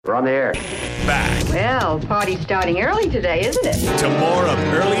We're on the air. Back Well, party's starting early today, isn't it? to more of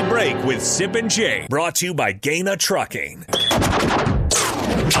Early Break with Sip and Jay, brought to you by Gaina Trucking.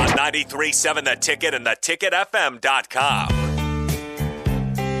 On 93.7 The Ticket and theticketfm.com.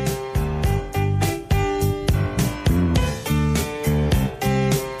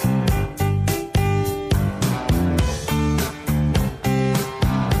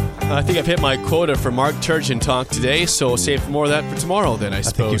 I think I've hit my quota for Mark Turgeon talk today, so we'll save more of that for tomorrow then, I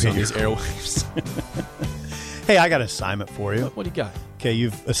suppose, on these airwaves. Hey, I got an assignment for you. What do you got? Okay,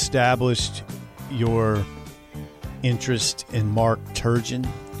 you've established your interest in Mark Turgeon.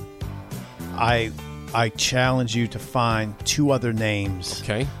 I challenge you to find two other names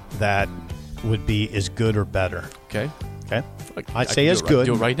Okay. that would be as good or better. Okay. Okay? I I'd say can as do it good.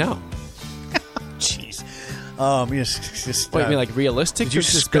 Do it right now. Jeez. Just What, you mean like realistic? did you or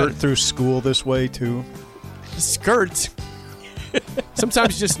just skirt through school this way too? Skirt?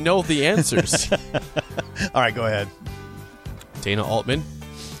 Sometimes you just know the answers. All right, go ahead. Dana Altman,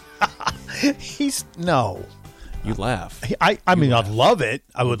 No. you laugh. I mean, I'd love it.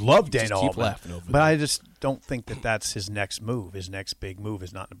 I would love Dana Just keep Altman. laughing over but that. I just don't think that that's his next move. His next big move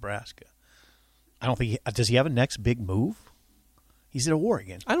is not Nebraska. I don't think does he have a next big move? He's at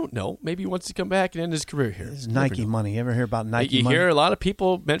Oregon. I don't know. Maybe he wants to come back and end his career here. His You never Nike know. money. You ever hear about Nike You money? hear a lot of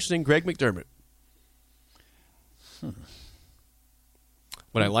people mentioning Greg McDermott. When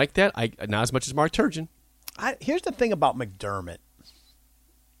I like that, not as much as Mark Turgeon. Here's the thing about McDermott.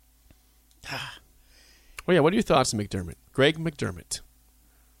 Well, yeah, what are your thoughts on McDermott? Greg McDermott.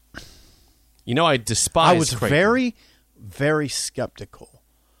 You know I despise I was Creighton. very, very skeptical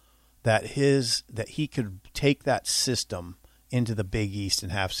that he could take that system into the Big East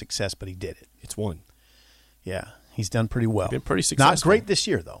and have success, but he did it. It's one. Yeah, he's done pretty well. Been pretty successful. Not great this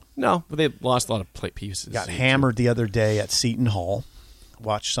year, though. No, but they lost a lot of plate pieces. Got hammered the other day at Seton Hall.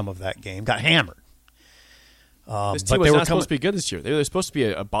 Watched some of that game. Got hammered. This but team they was were not supposed to be good this year. They were supposed to be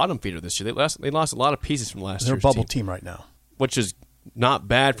a bottom feeder this year. They lost a lot of pieces from last They're a year's bubble team, team right now. which is not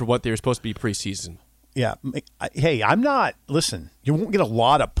bad for what they were supposed to be preseason. Yeah. Hey, I'm not. Listen, you won't get a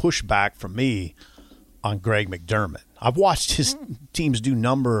lot of pushback from me on Greg McDermott. I've watched his teams do a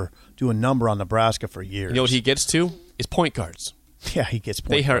number on Nebraska for years. You know what he gets to is point guards. Yeah, he gets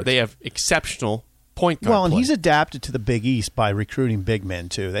point guards. They have exceptional point guard. Well, and play. he's adapted to the Big East by recruiting big men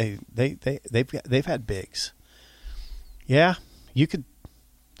too. They've had bigs. Yeah, you could.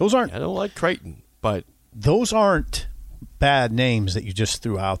 Those aren't I don't like Creighton, but those aren't bad names that you just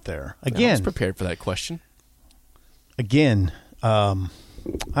threw out there. I was Again, prepared for that question. We'll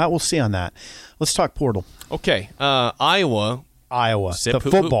see on that. Let's talk portal. Okay, Iowa. The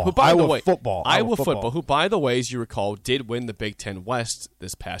Who, football. by the Iowa way, football. Iowa football, who, by the way, as you recall, did win the Big Ten West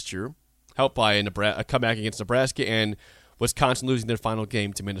this past year, helped by a comeback against Nebraska and Wisconsin losing their final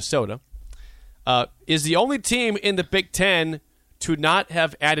game to Minnesota, is the only team in the Big Ten to not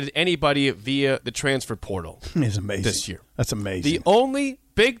have added anybody via the transfer portal It's amazing this year. That's amazing. The only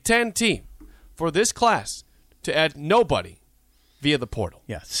Big Ten team for this class to add nobody via the portal.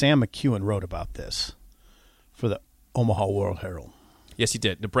 Yeah, Sam McEwen wrote about this for the Omaha World Herald. Yes, he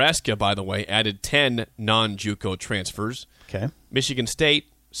did. Nebraska, by the way, added 10 non-JUCO transfers. Okay. Michigan State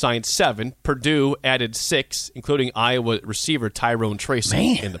signed 7. Purdue added 6, including Iowa receiver Tyrone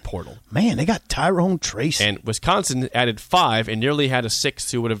Tracy in the portal. Man, they got Tyrone Tracy. And Wisconsin added 5 and nearly had a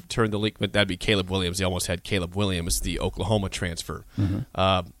 6th who would have turned the league. But that'd be Caleb Williams. They almost had Caleb Williams, the Oklahoma transfer.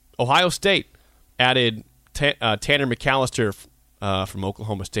 Ohio State added Tanner McAllister from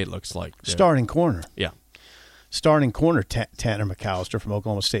Oklahoma State, looks like. Starting corner. Yeah. Starting corner, Tanner McAllister from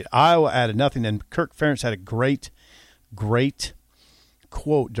Oklahoma State. Iowa added nothing. And Kirk Ferentz had a great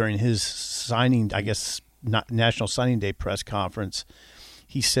quote during his signing, I guess, National Signing Day press conference.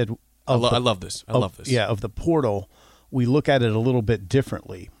 He said, I love this. I love this. Yeah, of the portal, we look at it a little bit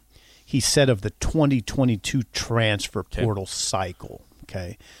differently. He said of the 2022 transfer portal cycle,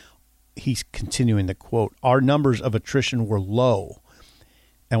 okay, he's continuing the quote, our numbers of attrition were low,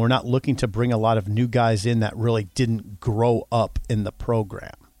 and we're not looking to bring a lot of new guys in that really didn't grow up in the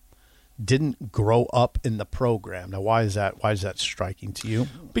program. Didn't grow up in the program. Now, why is that striking to you?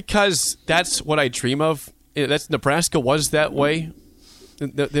 Because that's what I dream of. That's Nebraska was that way.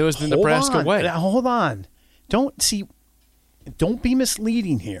 There was the Nebraska way. Hold on. Don't be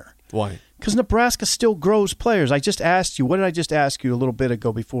misleading here. Why? Because Nebraska still grows players. I just asked you. What did I just ask you a little bit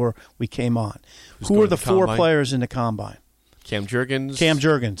ago before we came on? Who are the 4 players in the combine? Cam Jurgens,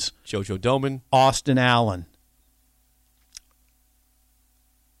 JoJo Domann, Austin Allen.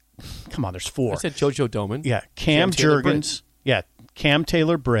 Come on, there's 4. I said JoJo Domann. Yeah, Cam Jurgens. Yeah, Cam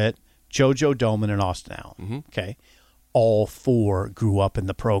Taylor-Britt, JoJo Domann, and Austin Allen. Mm-hmm. Okay. all 4 grew up in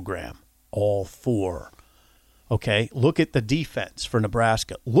the program. All 4. Okay, look at the defense for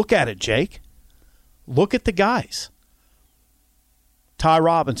Nebraska. Look at it, Jake. Look at the guys. Ty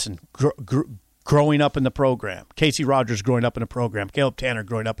Robinson growing up in the program. Casey Rogers growing up in the program. Caleb Tanner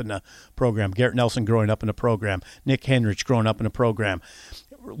growing up in the program. Garrett Nelson growing up in the program. Nick Henrich growing up in the program.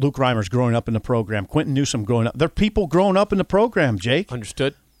 Luke Reimers growing up in the program. Quentin Newsom growing up. They're people growing up in the program, Jake.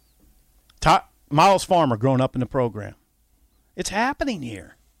 Understood. Miles Farmer growing up in the program. It's happening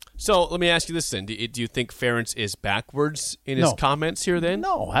here. So let me ask you this then. Do you think Ferentz is backwards in his comments here then?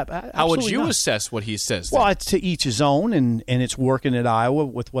 No. How would you not. assess what he says then? Well, it's to each his own, and it's working at Iowa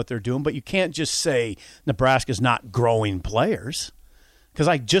with what they're doing. But you can't just say Nebraska's not growing players, because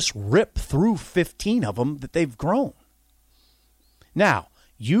I just ripped through 15 of them that they've grown. Now,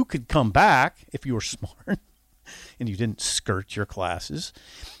 you could come back, if you were smart and you didn't skirt your classes,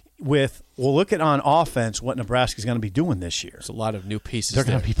 with, well, look at on offense what Nebraska's going to be doing this year. There's a lot of new pieces. They're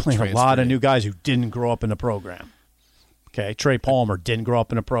going to be playing a lot of new guys who didn't grow up in the program. Okay, Trey Palmer didn't grow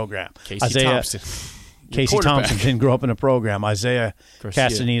up in the program. Casey Thompson didn't grow up in the program. Isaiah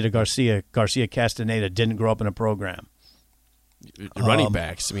Garcia Castaneda didn't grow up in a program. The running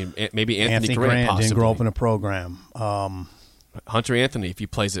backs. I mean, maybe Anthony Grant possibly. didn't grow up in a program. Hunter Anthony, if he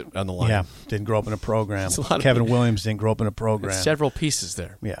plays it on the line. Yeah, didn't grow up in a program. Kevin Williams didn't grow up in a program. It's several pieces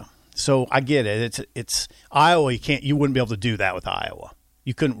there. Yeah. So I get it. It's Iowa. You wouldn't be able to do that with Iowa.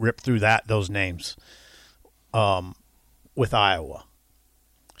 You couldn't rip through those names with Iowa.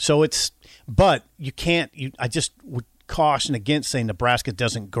 So but you can't. I just would caution against saying Nebraska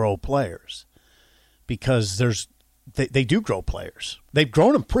doesn't grow players, because they do grow players. They've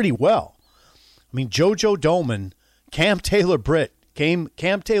grown them pretty well. I mean, JoJo Doman. Cam Taylor Britt came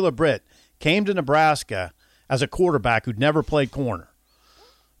to Nebraska as a quarterback who'd never played corner.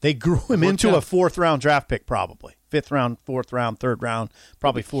 They grew him into a 4th-round draft pick, probably 5th round, 4th round, 3rd round,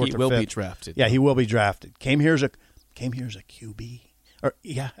 probably 4th or 5th. He will be drafted. Yeah, he will be drafted. Came here as a QB, a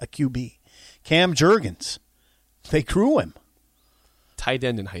QB. Cam Jurgens, they grew him. Tight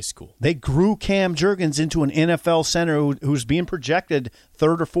end in high school. They grew Cam Jurgens into an NFL center who's being projected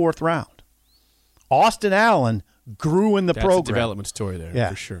 3rd or 4th round. Austin Allen grew in the program. That's a development story there,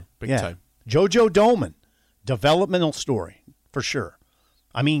 for sure. Big time. JoJo Doman, developmental story, for sure.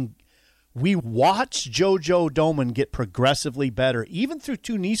 I mean, we watched JoJo Doman get progressively better, even through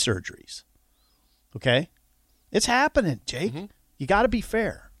 2 knee surgeries. Okay? It's happening, Jake. Mm-hmm. You got to be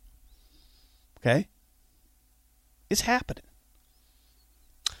fair. Okay? It's happening.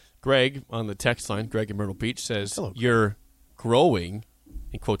 Greg, on the text line, Greg in Myrtle Beach, says, Hello, you're growing,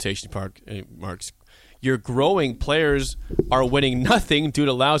 in quotation marks, your growing players are winning nothing due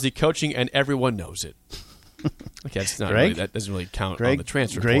to lousy coaching, and everyone knows it. Okay, that's not Greg, really, that doesn't really count on the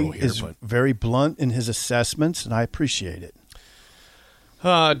transfer portal here. Greg is very blunt in his assessments, and I appreciate it.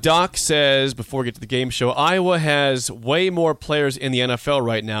 Doc says, before we get to the game show, Iowa has way more players in the NFL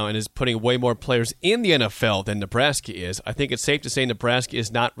right now and is putting way more players in the NFL than Nebraska is. I think it's safe to say Nebraska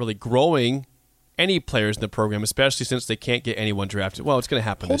is not really growing any players in the program, especially since they can't get anyone drafted. Well, it's going to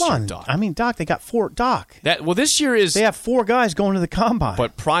happen this year, Doc. I mean, Doc, they got 4. Doc. This year is... They have 4 guys going to the combine.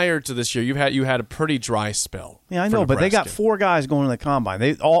 But prior to this year, you had a pretty dry spell. Yeah, I know, but they got 4 guys going to the combine.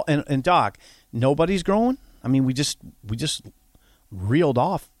 They all and Doc, nobody's growing. I mean, we just reeled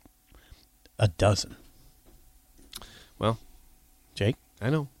off a dozen. Well, Jake, I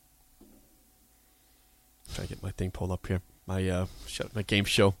know. Try to get my thing pulled up here. My game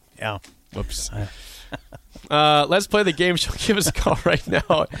show. Yeah. Whoops. Let's play the game show. Give us a call right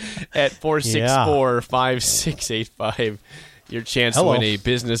now at 464-5685. Your chance to win a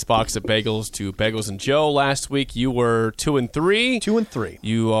business box of bagels to Bagels and Joe. Last week you were 2-3. 2-3.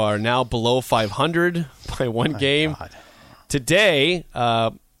 You are now below 500 by one game. God. Today,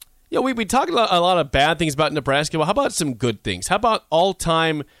 we talked a lot of bad things about Nebraska. Well, how about some good things? How about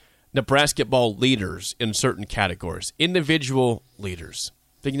all-time Nebraska ball leaders in certain categories? Individual leaders.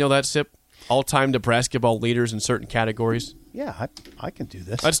 Think you know that, Sip? All-time Nebraska ball leaders in certain categories? Yeah, I can do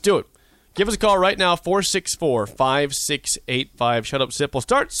this. Let's do it. Give us a call right now, 464-5685. Shut Up Sipple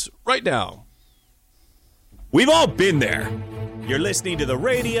starts right now. We've all been there. You're listening to the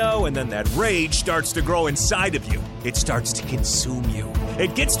radio, and then that rage starts to grow inside of you. It starts to consume you.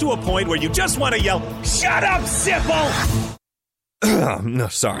 It gets to a point where you just want to yell, "Shut up, Sipple!" No,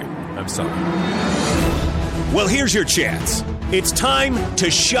 sorry. I'm sorry. Well, here's your chance. It's time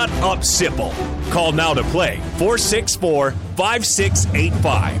to shut up, Sipple. Call now to play,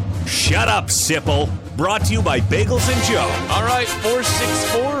 464-5685. Shut up, Sipple. Brought to you by Bagels and Joe. All right,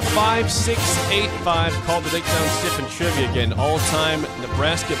 464-5685. Call the Big Town Sip and Trivia again. All-time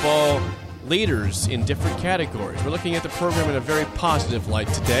Nebraska ball leaders in different categories. We're looking at the program in a very positive light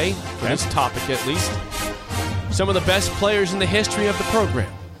today, for this topic at least. Some of the best players in the history of the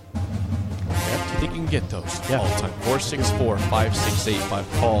program. Do you think you can get those all the time?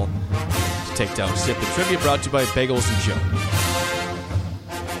 464-5685. Call to take down Sip. The trivia brought to you by Bagels Joe.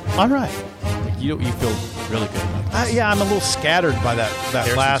 All right. You feel really good about this. Yeah, I'm a little scattered by that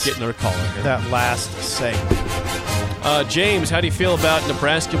last getting their caller here. That last segment. James, how do you feel about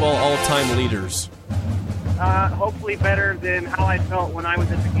Nebraska ball all-time leaders? Hopefully better than how I felt when I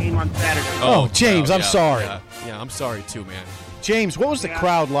was at the game on Saturday. Oh, James, I'm sorry. Yeah, I'm sorry too, man. James, what was the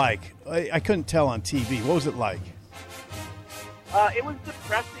crowd like? I couldn't tell on TV. What was it like? It was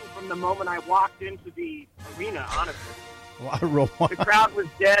depressing from the moment I walked into the arena, honestly. The crowd was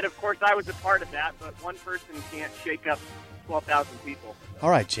dead. Of course, I was a part of that, but one person can't shake up 12,000 people.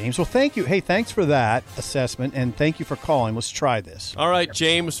 All right, James. Well, thank you. Hey, thanks for that assessment, and thank you for calling. Let's try this. All right,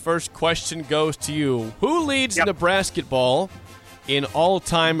 James, first question goes to you. Who leads Nebraska ball in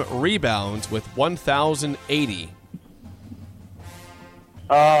all-time rebounds with 1,080?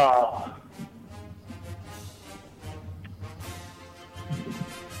 I'm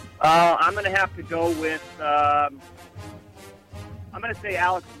going to have to go with, I'm going to say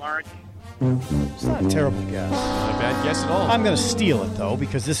Alex March. It's not a terrible guess. Not a bad guess at all. I'm going to steal it, though,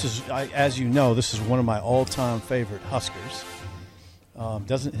 because this is, as you know, this is one of my all-time favorite Huskers.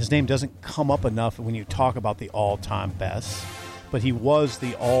 His name doesn't come up enough when you talk about the all-time best, but he was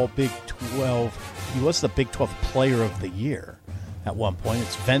the All-Big 12. He was the Big 12 Player of the Year at one point.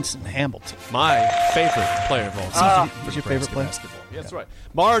 It's Vincent Hamilton. My favorite player of all time. Who's your favorite player? Basketball. Yeah, that's right.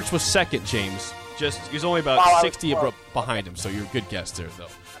 Marge was second, James. He's only about 60 behind him, so you're a good guess there, though.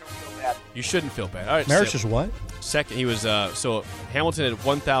 You shouldn't feel bad. All right, Marriage is what? Second. He was so Hamilton had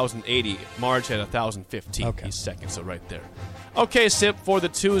 1,080. Marge had 1,015. Okay. He's second, so right there. Okay, Sip, for the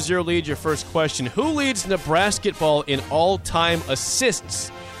 2-0 lead, your first question. Who leads Nebraska ball in all-time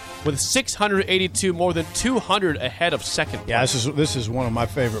assists with 682, more than 200 ahead of second place? Yeah, this is one of my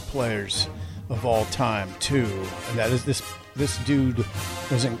favorite players of all time, too. And that is this dude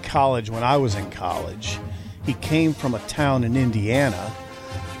was in college when I was in college. He came from a town in Indiana.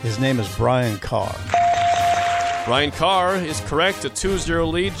 His name is Brian Carr. Brian Carr is correct. A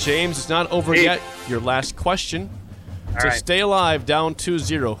 2-0 lead. James, it's not over yet. Your last question. Stay alive, down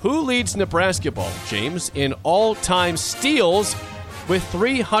 2-0. Who leads Nebraska ball, James, in all-time steals with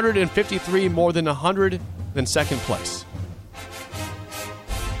 353, more than 100 than second place?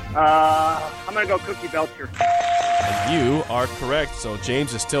 I'm going to go Cookie Belcher. And you are correct. So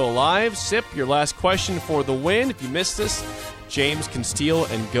James is still alive. Sip, your last question for the win. If you missed this, James can steal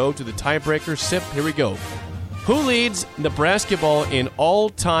and go to the tiebreaker. Sip, here we go. Who leads Nebraska ball in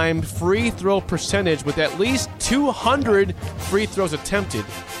all-time free throw percentage with at least 200 free throws attempted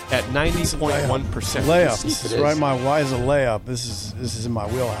at 90.1%? Layup. This is right. My Y is a layup. This is in my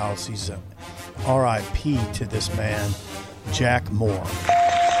wheelhouse. He's a R.I.P. to this man, Jack Moore.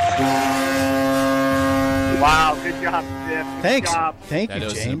 Wow, good job, Sip. Thanks. Good job. Thank you, James. That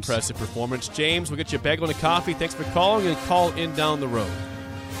was an James. impressive performance. James, we'll get you a bagel and a coffee. Thanks for calling, and call in down the road.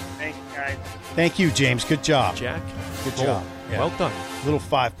 Thanks, guys. Thank you, James. Good job. Jack, Good job. Yeah. Well done. Little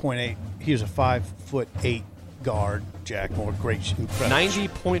 5.8. He was a 5'8" guard. Jack Moore, great, incredible.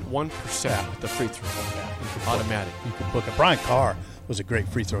 90.1% with the free throw. Automatic. You could book it. Brian Carr was a great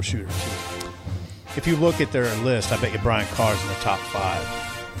free throw shooter too. If you look at their list, I bet you Brian Carr's in the top 5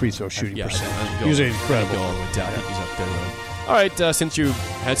 free throw shooting percentage. He was incredible. Go all the way down. I think he's up there, though. All right, since you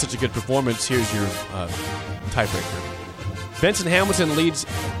had such a good performance, here's your tiebreaker. Vincent Hamilton leads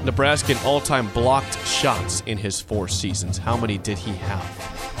Nebraska in all-time blocked shots in his 4 seasons. How many did he have?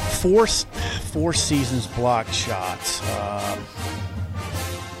 4 seasons blocked shots.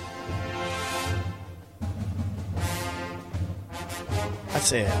 I'd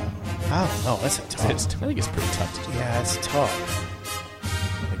say, I don't know. That's a tough. I think it's pretty tough to do. Yeah, it's tough.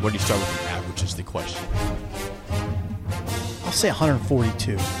 Like, where do you start with the average is the question. I'll say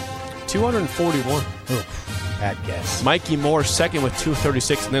 142. 241. Oof, bad guess. Mikey Moore second with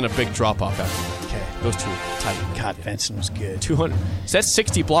 236, and then a big drop-off after that. Okay. Those two are tight. God, Vincent was good. 200. So that's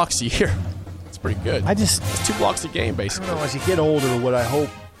 60 blocks a year. That's pretty good. It's 2 blocks a game, I basically. don't know. As you get older, what I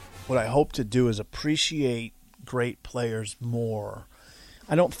hope to do is appreciate great players more.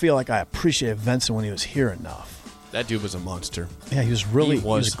 I don't feel like I appreciated Vincent when he was here enough. That dude was a monster. Yeah, he was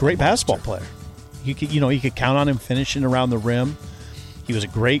a great basketball player. You could count on him finishing around the rim. He was a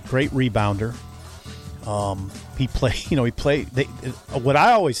great rebounder. He played. What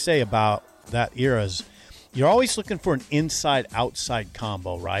I always say about that era is, you're always looking for an inside-outside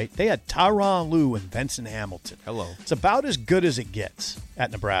combo, right? They had Tyronn Lue and Vincent Hamilton. Hello. It's about as good as it gets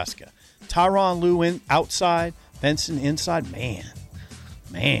at Nebraska. Tyronn Lue outside, Benson inside. Man.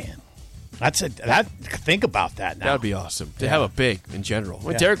 Think about that now. That would be awesome to have a big in general. I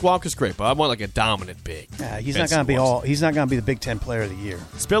mean, Yeah. Derek Walker's great, but I want like a dominant big. Yeah, he's not going to be the Big Ten Player of the Year.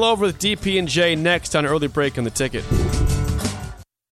 Spill over with DP and J next on Early Break on the Ticket.